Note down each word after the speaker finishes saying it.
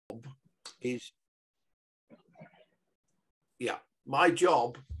is, yeah, my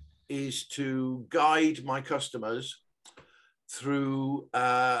job is to guide my customers through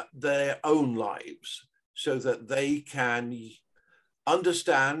their own lives so that they can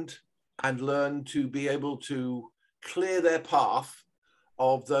understand and learn to be able to clear their path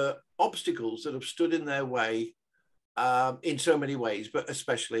of the obstacles that have stood in their way in so many ways, but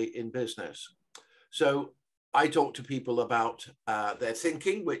especially in business. So I talk to people about their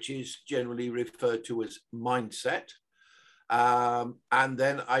thinking, which is generally referred to as mindset. And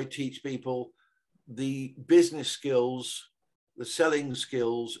then I teach people the business skills, the selling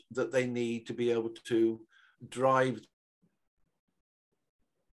skills that they need to be able to drive.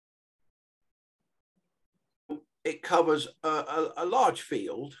 It covers a large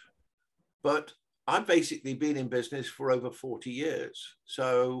field, but I've basically been in business for over 40 years.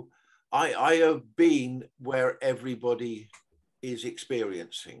 So I have been where everybody is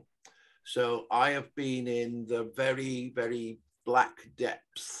experiencing. So I have been in the very, very black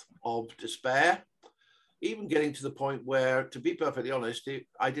depths of despair, even getting to the point where, to be perfectly honest,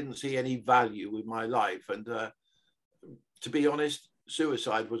 I didn't see any value in my life. And to be honest,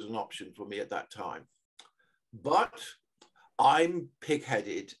 suicide was an option for me at that time. But I'm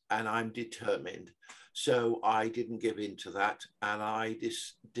pig-headed and I'm determined. So I didn't give in to that. And I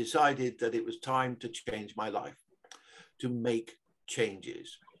decided that it was time to change my life, to make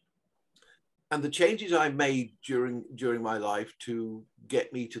changes. And the changes I made during my life to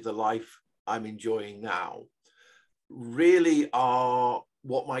get me to the life I'm enjoying now really are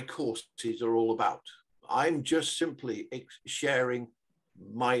what my courses are all about. I'm just simply sharing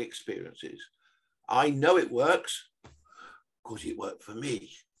my experiences. I know it works because it worked for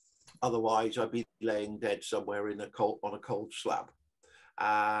me. Otherwise, I'd be laying dead somewhere on a cold slab.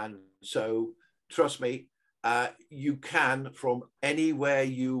 And so, trust me, you can, from anywhere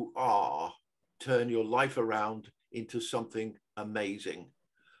you are, turn your life around into something amazing.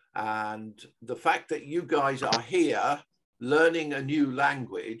 And the fact that you guys are here learning a new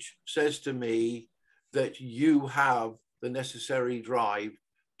language says to me that you have the necessary drive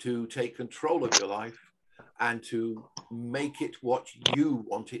to take control of your life and to make it what you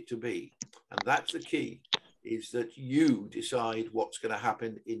want it to be. And that's the key, is that you decide what's going to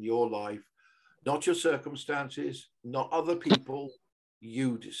happen in your life, not your circumstances, not other people,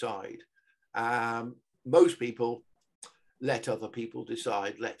 you decide. Most people let other people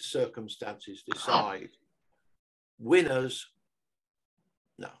decide, let circumstances decide. Winners,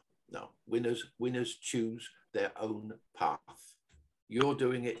 no, winners choose their own path. You're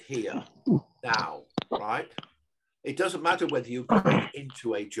doing it here, now, right? It doesn't matter whether you're going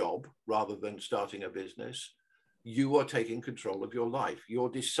into a job rather than starting a business. You are taking control of your life. You're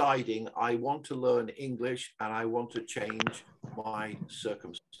deciding, I want to learn English and I want to change my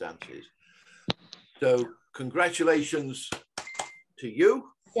circumstances. So congratulations to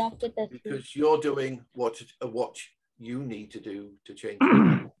you, because you're doing what you need to do to change your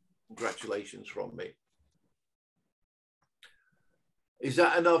life. Congratulations from me. Is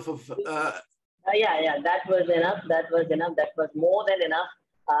that enough of... Yeah, that was enough. That was more than enough.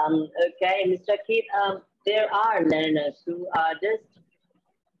 Okay, Mr. Keith, there are learners who are just,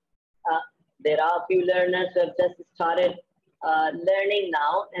 there are a few learners who have just started learning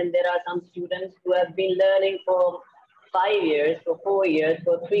now, and there are some students who have been learning for 5 years, for 4 years,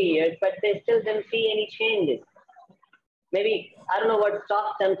 for 3 years, but they still don't see any changes. Maybe, I don't know what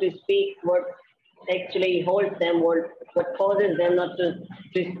stops them to speak, what actually holds them, what causes them not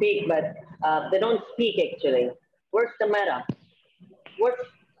to speak, but they don't speak actually. What's the matter? What's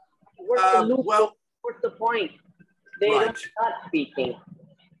the loop? Well, what's the point? They don't start speaking.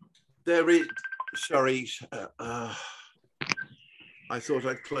 There is, sorry, I thought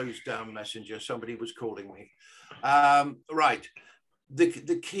I'd closed down Messenger. Somebody was calling me. Right.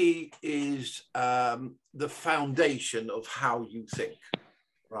 The key is the foundation of how you think,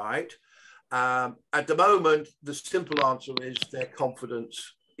 right? At the moment, the simple answer is their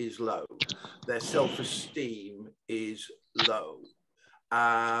confidence is low. Their self-esteem is low.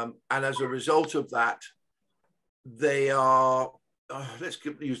 And as a result of that, they are, let's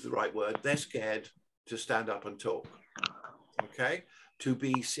use the right word, they're scared to stand up and talk, okay? To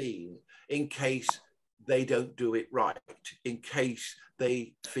be seen, in case they don't do it right, in case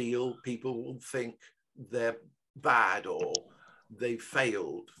they feel people will think they're bad or they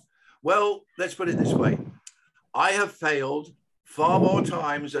failed. Well, let's put it this way. I have failed far more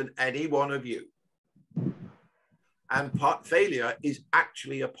times than any one of you. And failure is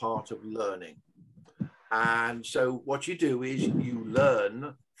actually a part of learning. And so what you do is you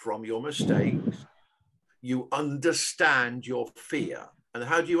learn from your mistakes. You understand your fear. And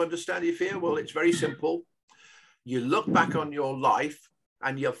how do you understand your fear? Well, it's very simple. You look back on your life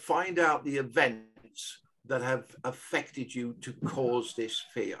and you find out the events that have affected you to cause this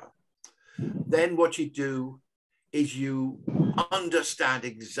fear. Then what you do is you understand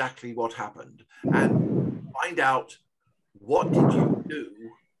exactly what happened and find out what did you do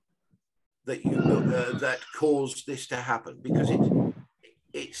that that caused this to happen, because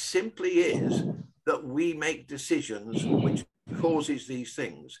it simply is that we make decisions which causes these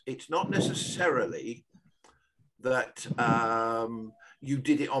things. It's not necessarily that you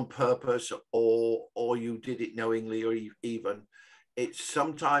did it on purpose or you did it knowingly, or even it's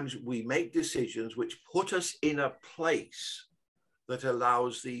sometimes we make decisions which put us in a place that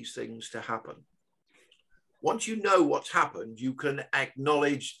allows these things to happen. Once you know what's happened, you can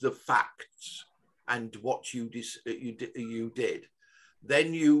acknowledge the facts and what you did.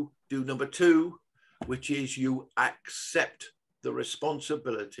 Then you do number two, which is you accept the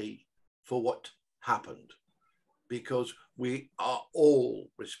responsibility for what happened, because we are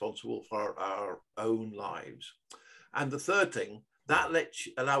all responsible for our own lives. And the third thing, that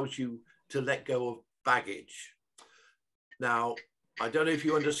allows you to let go of baggage. Now, I don't know if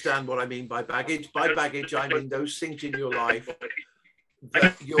you understand what I mean by baggage. By baggage, I mean those things in your life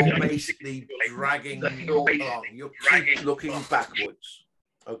that you're basically dragging along. You keep looking backwards,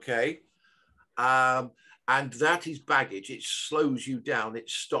 okay? And that is baggage. It slows you down. It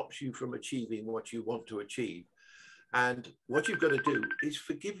stops you from achieving what you want to achieve. And what you've got to do is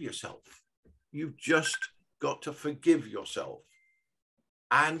forgive yourself. You've just got to forgive yourself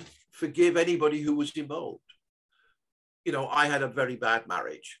and forgive anybody who was involved. You know, I had a very bad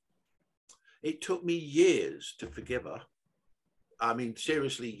marriage. It took me years to forgive her. I mean,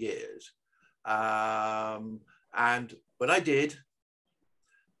 seriously, years. And when I did,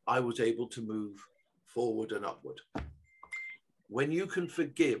 I was able to move forward and upward. When you can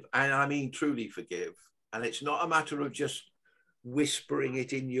forgive, and I mean truly forgive, and it's not a matter of just whispering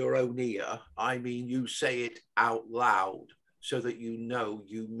it in your own ear. I mean, you say it out loud so that you know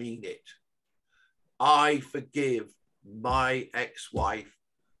you mean it. I forgive my ex-wife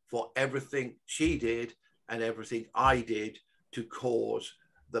for everything she did and everything I did to cause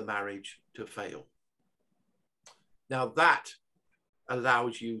the marriage to fail. Now that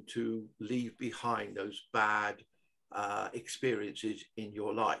allows you to leave behind those bad experiences in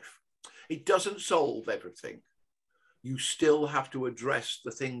your life. It doesn't solve everything. You still have to address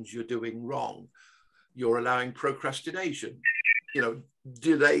the things you're doing wrong. You're allowing procrastination, you know,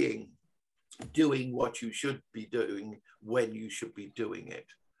 delaying doing what you should be doing when you should be doing it.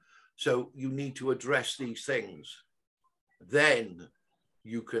 So you need to address these things. Then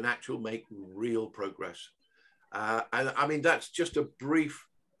you can actually make real progress. And I mean, that's just a brief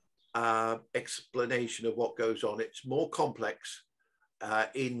explanation of what goes on. It's more complex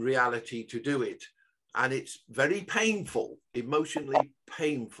in reality to do it. And it's very painful, emotionally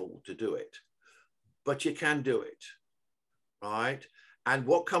painful to do it. But you can do it, right? And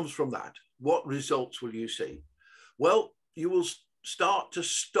what comes from that? What results will you see? Well, you will start to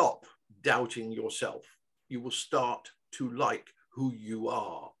stop doubting yourself. You will start to like who you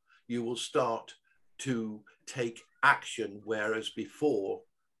are. You will start to take action, whereas before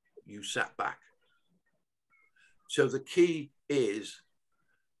you sat back. So the key is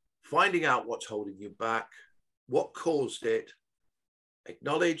finding out what's holding you back, what caused it,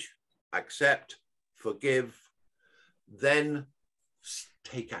 acknowledge, accept, forgive, then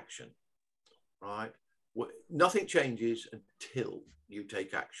take action, right? Nothing changes until you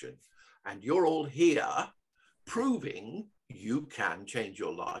take action. And you're all here proving you can change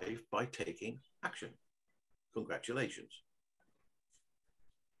your life by taking action. Congratulations.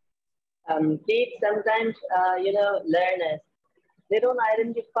 Keith, sometimes, learners, they don't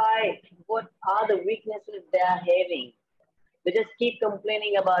identify what are the weaknesses they are having. They just keep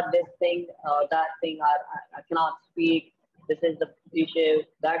complaining about this thing or that thing. I cannot speak. This is the issue.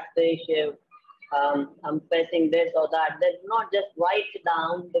 That's the issue. I'm facing this or that. They do not just write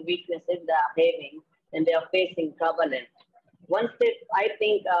down the weaknesses they are having and they are facing trouble in. Once they, I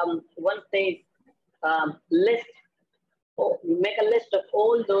think, once they list or make a list of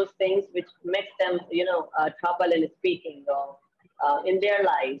all those things which makes them, trouble in speaking or in their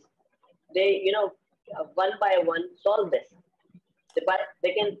lives, they, one by one solve this. But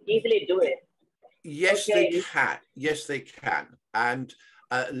they can easily do it. Yes, okay. They can. Yes, they can. And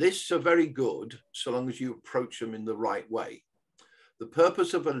lists are very good so long as you approach them in the right way. The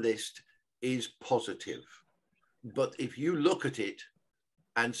purpose of a list is positive. But if you look at it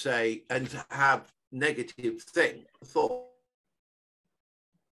and say, and have negative thought,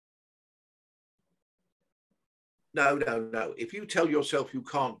 No, no, no. If you tell yourself you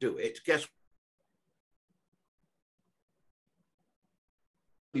can't do it, guess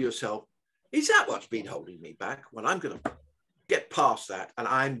yourself, is that what's been holding me back? Well, I'm going to get past that and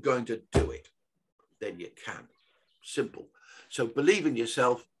I'm going to do it. Then you can. Simple. So believe in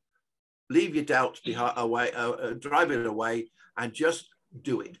yourself, leave your doubts behind, away, drive it away, and just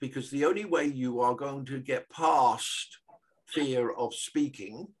do it. Because the only way you are going to get past fear of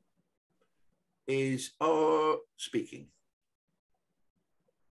speaking is speaking.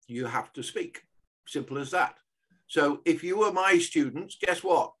 You have to speak. Simple as that. So if you were my students, guess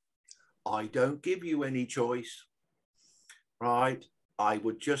what? I don't give you any choice, right? I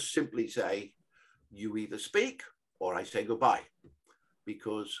would just simply say, you either speak or I say goodbye,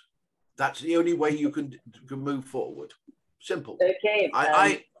 because that's the only way you can move forward. Simple. Okay.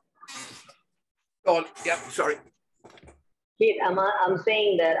 Go on. Yeah, sorry. Keith, I'm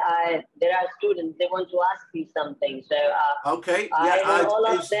saying that there are students, they want to ask you something. So okay. I want all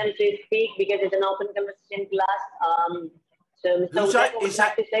of them to speak because it's an open conversation class. So Mr. Hussain would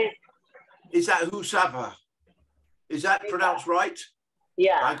like to say. Is that Husava? Is that pronounced right?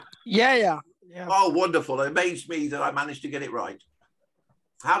 Yeah. Yeah. Oh, wonderful. It amazed me that I managed to get it right.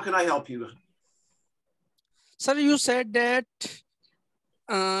 How can I help you? Sir, you said that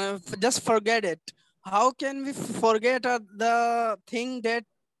just forget it. How can we forget the thing that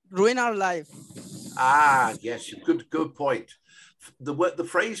ruin our life? Ah, yes, good point. The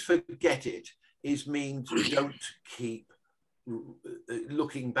phrase "forget it" means don't keep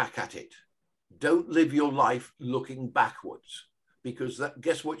looking back at it. Don't live your life looking backwards, because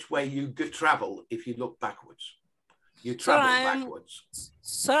guess which way you travel if you look backwards? You travel backwards.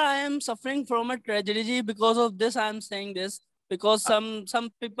 Sir, I am suffering from a tragedy. Because of this, I am saying this, because some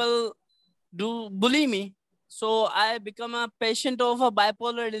people do bully me. So I become a patient of a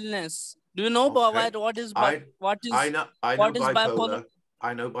bipolar illness. Do you know about what is bipolar?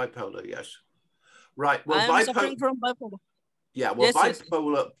 I know bipolar, yes. Right. Well, I am suffering from bipolar. Yeah, well,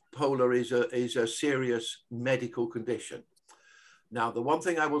 bipolar is a serious medical condition. Now, the one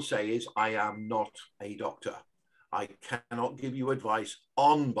thing I will say is I am not a doctor. I cannot give you advice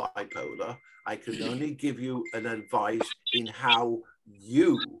on bipolar. I can only give you an advice in how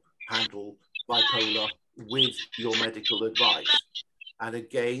you handle bipolar with your medical advice. And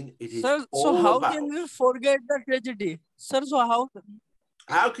again, it is all so how about... can we forget the tragedy? Sir, so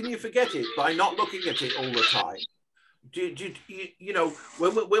how can you forget it? By not looking at it all the time. You know,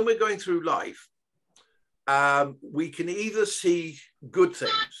 when we're going through life, we can either see good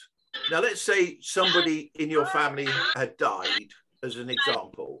things. Now, let's say somebody in your family had died, as an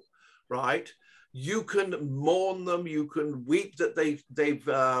example, right? You can mourn them. You can weep that they've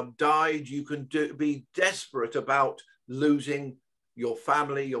died. You can be desperate about losing your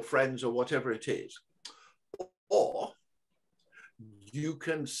family, your friends, or whatever it is. Or you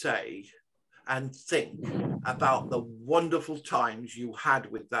can say and think about the wonderful times you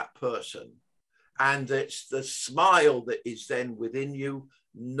had with that person. And it's the smile that is then within you,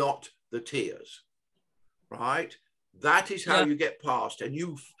 not the tears, right? That is how you get past, and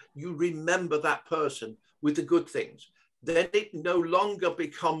you remember that person with the good things. Then it no longer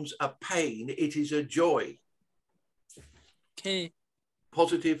becomes a pain, it is a joy. Okay.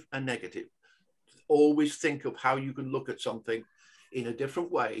 Positive and negative. Always think of how you can look at something in a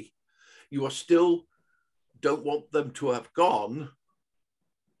different way. You are still don't want them to have gone,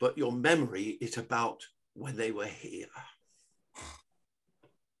 but your memory is about when they were here.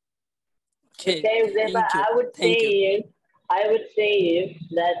 Okay, Zeba, I would say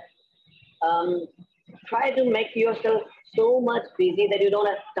that try to make yourself so much busy that you don't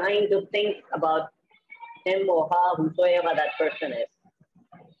have time to think about him or her, whosoever that person is.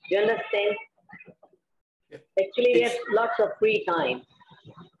 You understand? Yeah. Actually, we have lots of free time.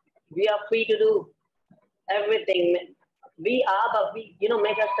 We are free to do everything. But we,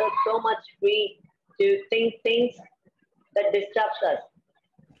 make ourselves so much free to think things that disrupts us.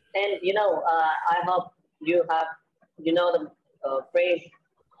 And, I hope you have, the phrase,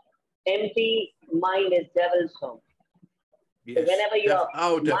 empty mind is devil's home. Yes, so whenever your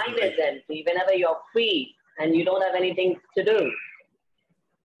mind is empty, whenever you're free and you don't have anything to do.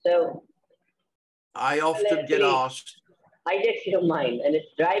 So I often get asked. Hijacks your mind and it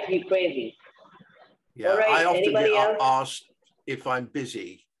drives you crazy. Yeah, right, I often get asked if I'm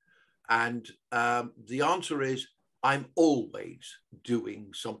busy. And the answer is I'm always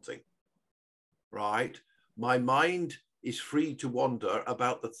doing something, right? My mind is free to wander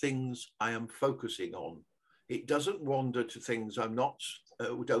about the things I am focusing on. It doesn't wander to things I'm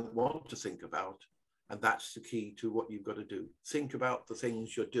don't want to think about. And that's the key to what you've got to do. Think about the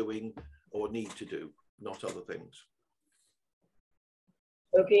things you're doing or need to do. not other things.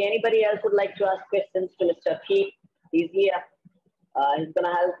 Okay, anybody else would like to ask questions to Mr. Keith? He's here. He's going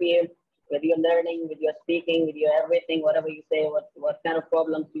to help you with your learning, with your speaking, with your everything, whatever you say, what kind of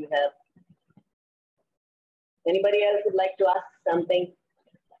problems you have. Anybody else would like to ask something?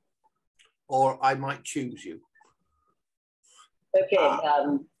 Or I might choose you. Okay.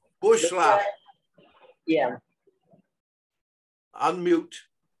 Bushra. Yeah. Unmute.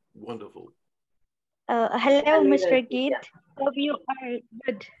 Wonderful. Hello, Mr. Keith. Hope you are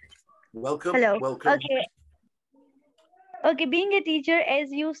good. Welcome. Hello. Welcome. Okay. Okay, being a teacher,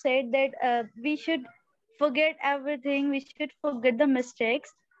 as you said that we should forget everything, we should forget the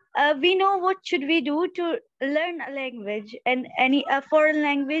mistakes. We know what should we do to learn a language, and any a foreign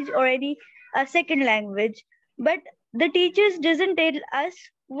language or any a second language. But the teachers doesn't tell us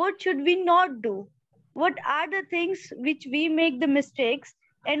what should we not do. What are the things which we make the mistakes,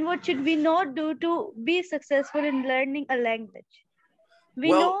 and what should we not do to be successful in learning a language?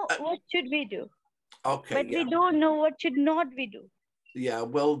 We know what should we do. Okay, but we don't know what should not we do. Yeah,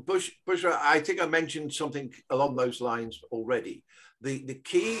 well, Bushra, I think I mentioned something along those lines already. The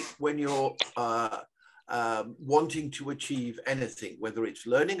key when you're wanting to achieve anything, whether it's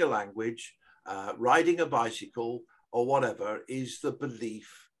learning a language, riding a bicycle, or whatever, is the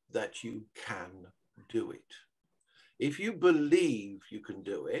belief that you can do it. If you believe you can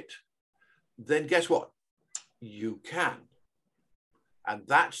do it, then guess what? You can. And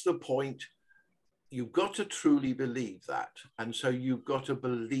that's the point. You've got to truly believe that. And so you've got to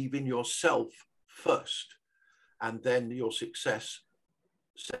believe in yourself first, and then your success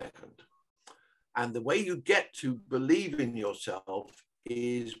second. And the way you get to believe in yourself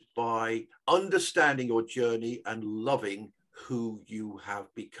is by understanding your journey and loving who you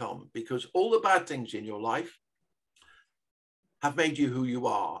have become. Because all the bad things in your life have made you who you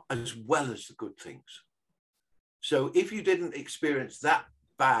are, as well as the good things. So if you didn't experience that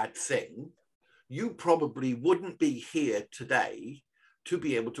bad thing, you probably wouldn't be here today to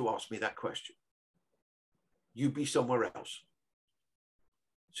be able to ask me that question. You'd be somewhere else.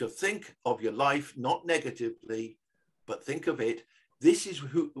 So think of your life, not negatively, but think of it. This is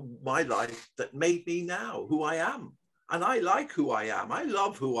my life that made me now who I am. And I like who I am. I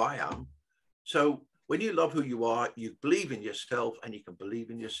love who I am. So when you love who you are, you believe in yourself and you can believe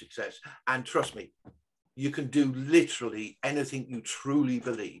in your success. And trust me, you can do literally anything you truly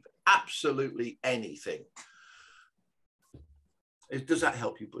believe. Absolutely anything. Does that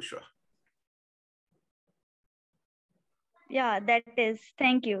help you, Bushra? Yeah, that is.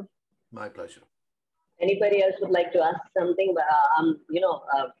 Thank you. My pleasure. Anybody else would like to ask something? But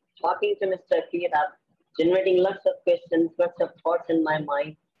talking to Mr. Keith, I'm generating lots of questions, lots of thoughts in my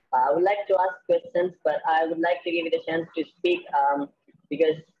mind. I would like to ask questions, but I would like to give you the chance to speak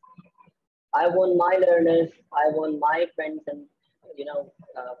because I want my learners, I want my friends, and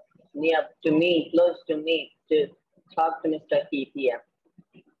near to me, close to me, to talk to Mr. Keith here.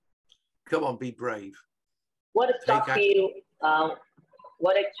 Come on, be brave. What stops you?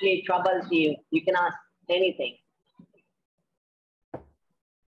 What actually troubles you? You can ask anything.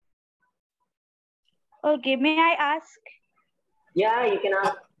 Okay, may I ask? Yeah, you can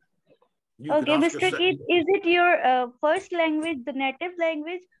ask. Okay, Mr. Keith, is it your first language, the native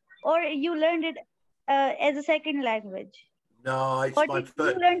language, or you learned it as a second language? No, it's my first.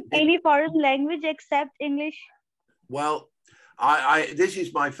 Did you learn any foreign language except English? Well, this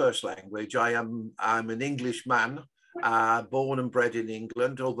is my first language. I'm an Englishman, born and bred in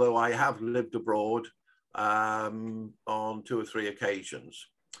England, although I have lived abroad on 2 or 3 occasions.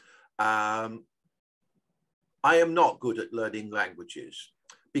 I am not good at learning languages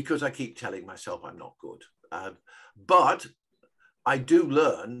because I keep telling myself I'm not good. But I do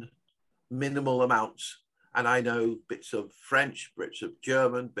learn minimal amounts. And I know bits of French, bits of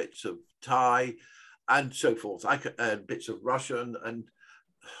German, bits of Thai, and so forth. I can bits of Russian, and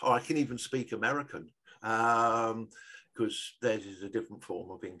I can even speak American because theirs is a different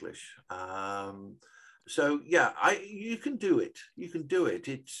form of English. So yeah, you can do it. You can do it.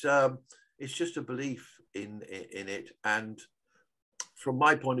 It's just a belief in it. And from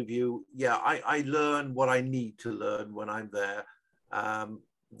my point of view, yeah, I learn what I need to learn when I'm there.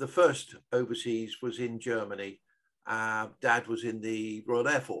 The first overseas was in Germany. Dad was in the Royal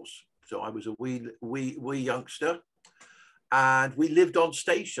Air Force. So I was a wee youngster, and we lived on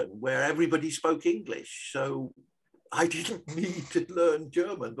station where everybody spoke English. So I didn't need to learn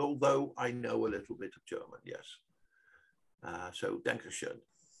German, although I know a little bit of German, yes. So Dankeschön.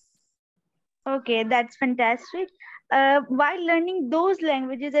 Okay, that's fantastic. While learning those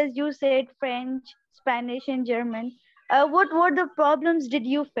languages, as you said, French, Spanish, and German, what were the problems did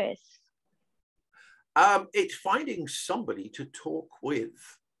you face? It's finding somebody to talk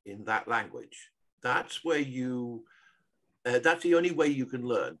with in that language. That's where you, that's the only way you can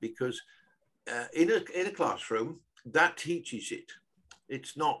learn, because in a classroom, that teaches it.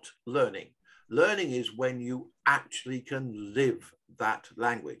 It's not learning. Learning is when you actually can live that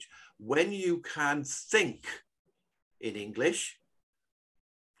language. When you can think in English,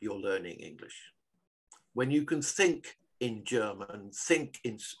 you're learning English. When you can think in German, think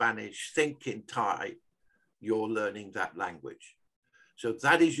in Spanish, think in Thai, you're learning that language. So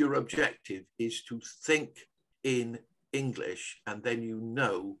that is your objective, is to think in English, and then you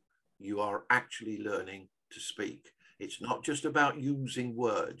know you are actually learning to speak. It's not just about using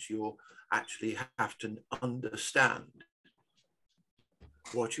words. You actually have to understand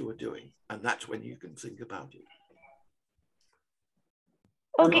what you are doing, and that's when you can think about it.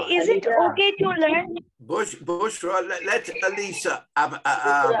 Okay, Right. is it okay to learn? Bushra, let Elisa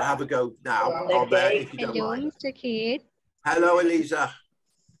have a go now. On there, if you don't Hello, mind. Mr. Kate. Hello, Elisa.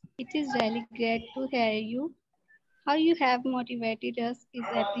 It is really great to hear you. How you have motivated us is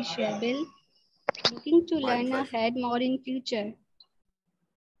appreciable. Looking to My learn pleasure. ahead more in future.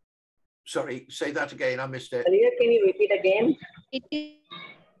 Sorry, say that again. I missed it. Earlier, can you repeat again? It is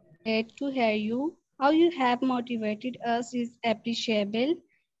great to hear you. How you have motivated us is appreciable.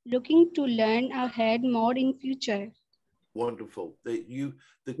 Looking to learn ahead more in future. Wonderful. The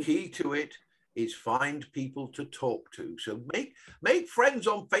key to it is find people to talk to. So make friends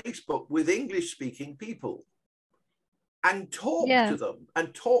on Facebook with English-speaking people, and talk to them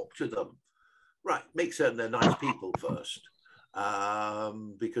and talk to them. Right, make certain they're nice people first,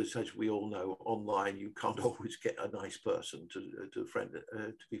 because as we all know, online you can't always get a nice person to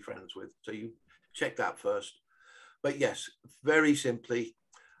be friends with. So you check that first. But yes, very simply,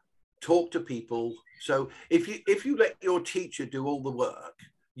 talk to people. So if you let your teacher do all the work,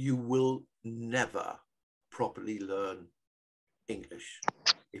 you will never properly learn English.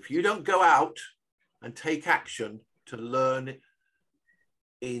 If you don't go out and take action to learn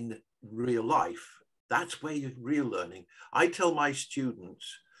in real life, that's where you're real learning. I tell my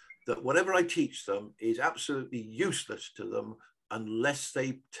students that whatever I teach them is absolutely useless to them unless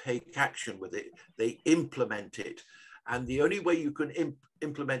they take action with it, they implement it. And the only way you can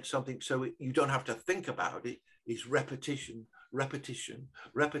implement something so you don't have to think about it is repetition, repetition,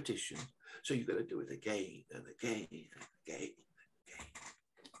 repetition. So you've got to do it again and again and again and again.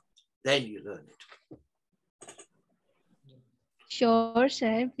 Then you learn it. Sure,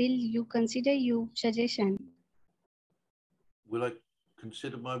 sir. Will you consider your suggestion? Will I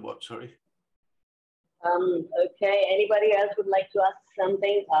consider my what, sorry? Okay, anybody else would like to ask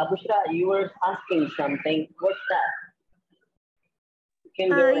something? Bushra, you were asking something. What's that? You can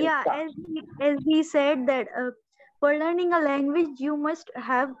go and Yeah, start. as he said that for learning a language, you must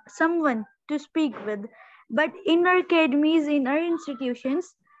have someone to speak with. But in our academies, in our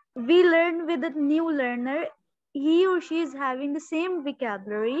institutions, we learn with a new learner. He or she is having the same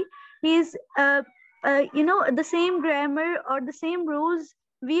vocabulary. He's, the same grammar or the same rules.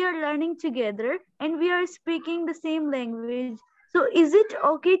 We are learning together, and we are speaking the same language. So, is it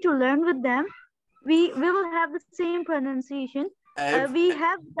okay to learn with them? We will have the same pronunciation. We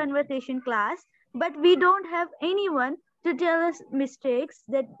have conversation class, but we don't have anyone to tell us mistakes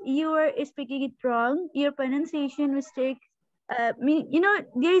that you are speaking it wrong, your pronunciation mistake.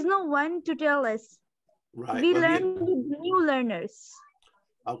 There is no one to tell us. Right. We Well, learn with new learners.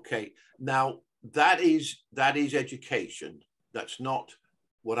 okay. Now that is education. That's not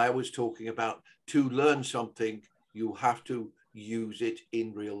what I was talking about. To learn something, you have to use it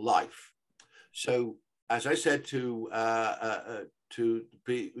in real life. So, as I said to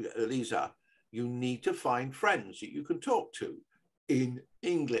Elisa, you need to find friends that you can talk to in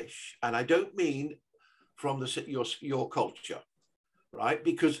English, and I don't mean from your culture, right?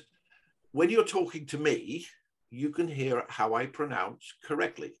 Because when you're talking to me, you can hear how I pronounce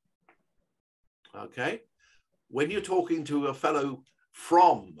correctly. Okay, when you're talking to a fellow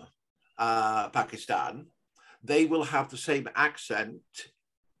from Pakistan, they will have the same accent.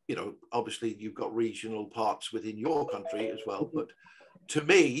 You know, obviously you've got regional parts within your country as well, but to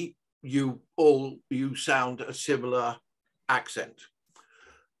me, you sound a similar accent.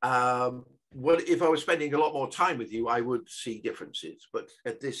 Well, if I was spending a lot more time with you, I would see differences, but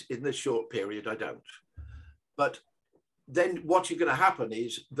in this short period, I don't. But then what's going to happen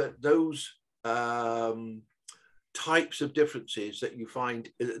is that those types of differences that you find,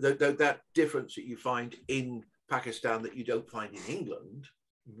 that difference that you find in Pakistan that you don't find in England,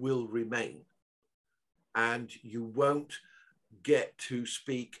 will remain, and you won't get to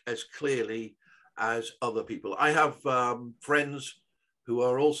speak as clearly as other people. I have friends who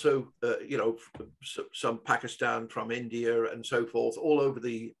are also, you know, some Pakistan, from India and so forth, all over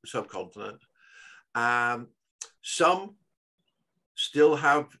the subcontinent. Some still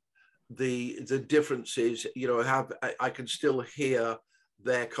have the differences, you know, I can still hear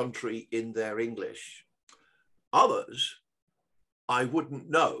their country in their English. Others, I wouldn't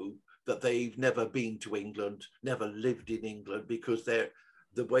know that they've never been to England, never lived in England, because the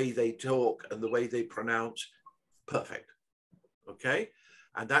way they talk and the way they pronounce, perfect. Okay.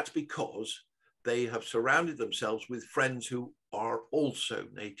 And that's because they have surrounded themselves with friends who are also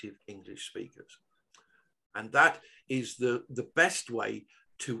native English speakers. And that is the best way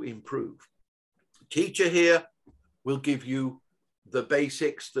to improve. Teacher here will give you the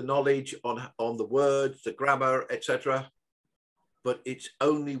basics, the knowledge on the words, the grammar, etc. But it's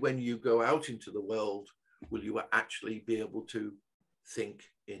only when you go out into the world will you actually be able to think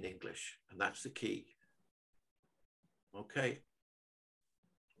in English. And that's the key. Okay.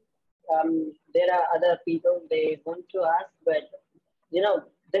 There are other people they want to ask, but you know,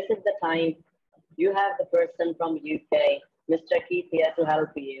 this is the time. You have the person from UK, Mr. Keith, here to help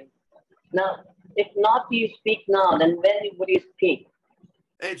you. Now, if not you speak now, then when would you speak?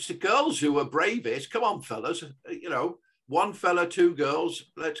 It's the girls who are bravest. Come on, fellas. You know, one fella, two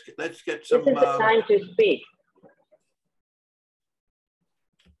girls. Let's get some. This is the time to speak.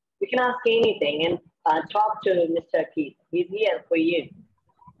 You can ask anything and talk to Mr. Keith. He's here for you.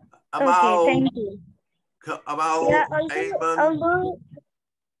 Amal, okay, thank you. Amal, Yeah, Ayman.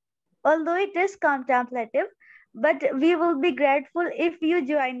 although it is contemplative, but we will be grateful if you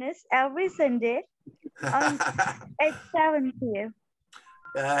join us every Sunday at 7 p.m.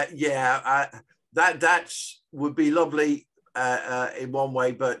 Yeah, that would be lovely in one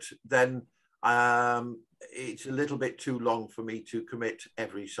way, but then it's a little bit too long for me to commit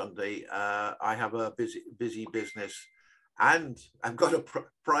every Sunday. I have a busy business, and I've got a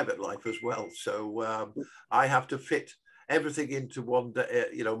private life as well, so I have to fit everything into one day,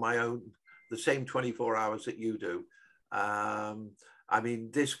 you know, my own, the same 24 hours that you do. I mean,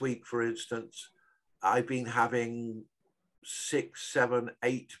 this week, for instance, I've been having 6, 7,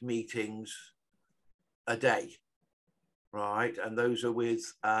 8 meetings a day, right? And those are with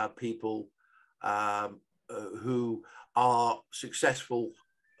people who are successful,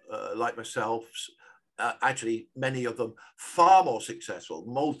 like myself. Actually, many of them far more successful,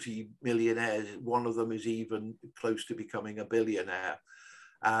 multi-millionaires. One of them is even close to becoming a billionaire.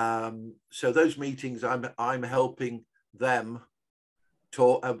 So those meetings, I'm helping them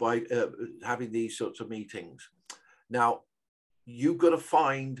talk by having these sorts of meetings. Now, you've got to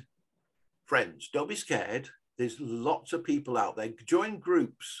find friends. Don't be scared. There's lots of people out there. Join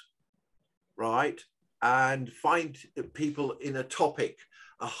groups, right? And find people in a topic,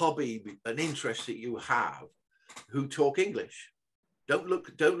 a hobby, an interest that you have, who talk English. Don't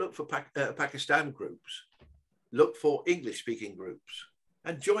look for Pakistan groups. Look for English-speaking groups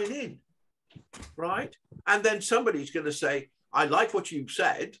and join in, right? And then somebody's going to say, "I like what you've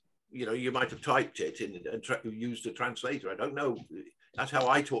said." You know, you might have typed it in and used a translator. I don't know. That's how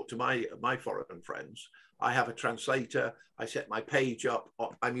I talk to my foreign friends. I have a translator. I set my page up.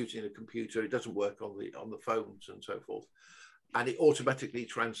 I'm using a computer. It doesn't work on the phones and so forth. And it automatically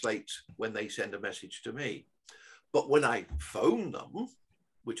translates when they send a message to me. But when I phone them,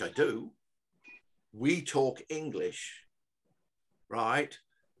 which I do, we talk English, right?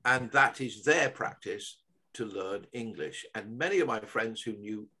 And that is their practice to learn English. And many of my friends who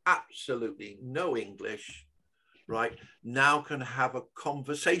knew absolutely no English, right, now can have a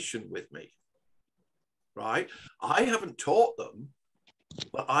conversation with me, right? I haven't taught them,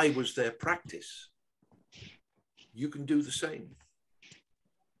 but I was their practice. You can do the same.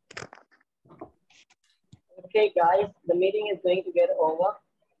 Okay, guys, the meeting is going to get over.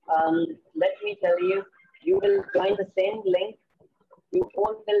 Let me tell you, you will join the same link. You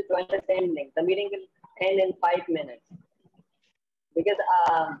all will join the same link. The meeting will end in 5 minutes. Because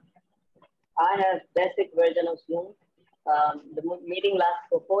I have basic version of Zoom. The meeting lasts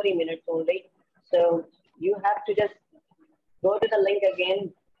for 40 minutes only. So you have to just go to the link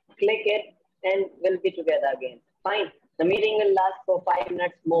again, click it, and we'll be together again. Fine. The meeting will last for 5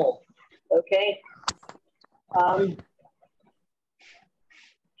 minutes more. Okay.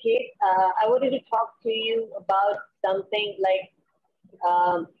 Kate, I wanted to talk to you about something like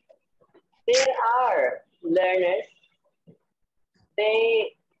there are learners,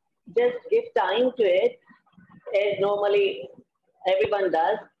 they just give time to it, as normally everyone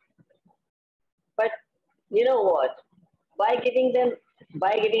does. But you know what? By giving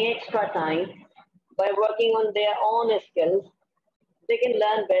extra time, by working on their own skills, they can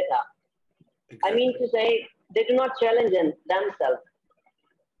learn better. Exactly. I mean to say, they do not challenge themselves.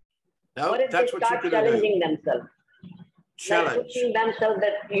 No, what if that's they what you're start going to do. challenging themselves? Like Challenge. pushing themselves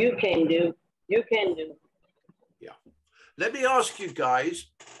that you can do, you can do. Yeah. Let me ask you guys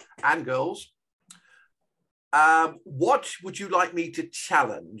and girls, what would you like me to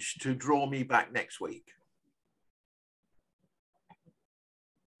challenge to draw me back next week?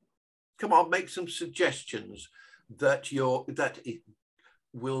 Come on, make some suggestions that it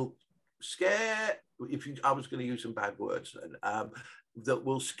will scare. I was going to use some bad words, that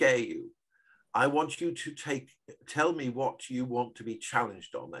will scare you. I want you to tell me what you want to be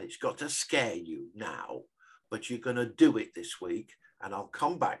challenged on. It's got to scare you now, but you're going to do it this week, and I'll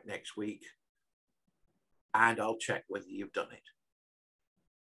come back next week and I'll check whether you've done it.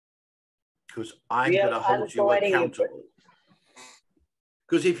 Because I'm going to hold you accountable.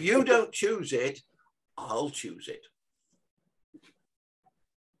 Because if you don't choose it, I'll choose it.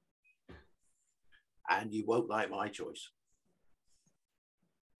 And you won't like my choice.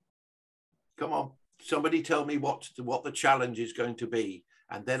 Come on, somebody tell me what the challenge is going to be,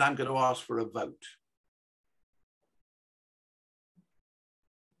 and then I'm going to ask for a vote.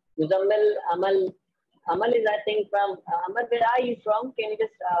 Muzammil, Amal is, I think, from Amal. Where are you from? Can you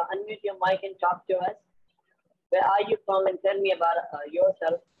just unmute your mic and talk to us? Where are you from? And tell me about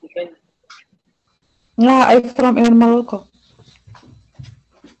yourself. You can. Yeah, I'm from in Morocco.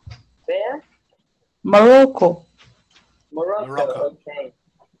 Where? Morocco. Morocco. Okay.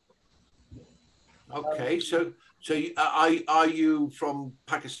 Okay, so are you from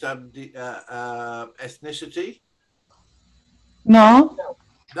Pakistan ethnicity? No.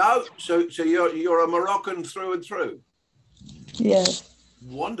 No. So you're a Moroccan through and through. Yes.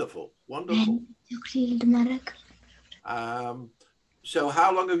 Wonderful, wonderful. So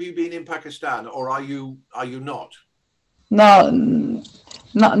how long have you been in Pakistan, or are you not? No,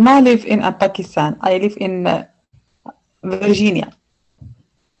 I live in Pakistan. I live in Virginia.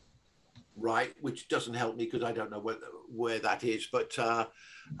 Right, which doesn't help me because I don't know where that is. But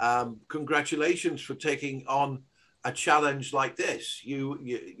congratulations for taking on a challenge like this. You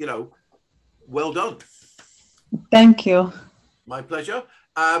know, well done. Thank you. My pleasure.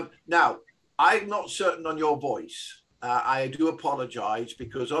 Now, I'm not certain on your voice. I do apologize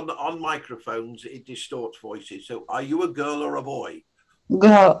because on microphones it distorts voices. So, are you a girl or a boy?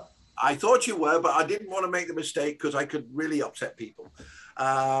 Girl. I thought you were, but I didn't want to make the mistake because I could really upset people.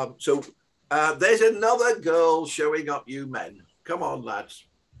 There's another girl showing up, you men. Come on, lads.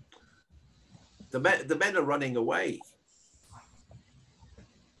 The men are running away.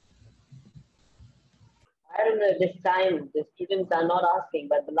 I don't know, this time the students are not asking,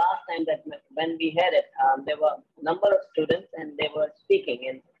 but the last time that when we had it, there were a number of students and they were speaking,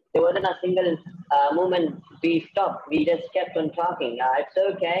 and there wasn't a single moment we stopped. We just kept on talking. It's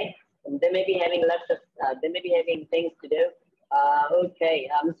okay. And they may be having they may be having things to do. Okay,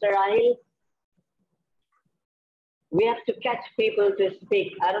 Mr. Rahil, we have to catch people to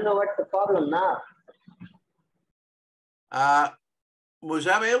speak. I don't know what's the problem now.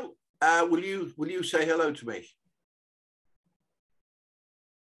 Muzammil, will you say hello to me?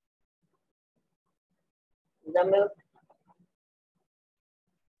 Muzammil?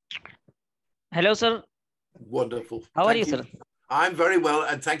 Hello, sir. Wonderful. How are you, sir? I'm very well,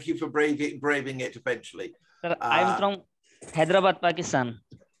 and thank you for braving it eventually. Sir, I'm from Hyderabad, Pakistan.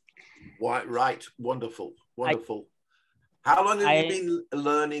 Right. Wonderful. Wonderful. How long have you been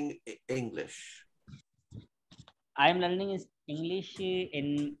learning English? I'm learning English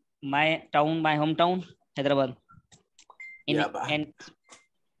in my town, my hometown, Hyderabad.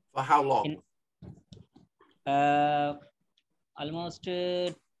 For how long? Almost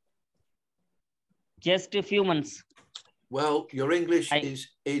just a few months. Well, your English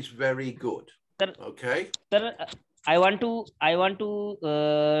is very good. Sir, okay. Sir, I want to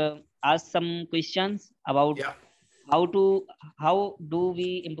ask some questions about how do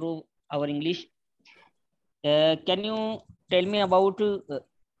we improve our English. Can you tell me about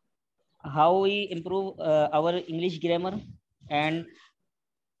how we improve our English grammar, and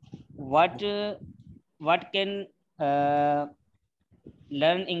what can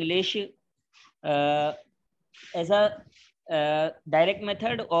learn English as a direct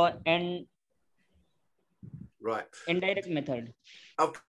method or an indirect method? Okay.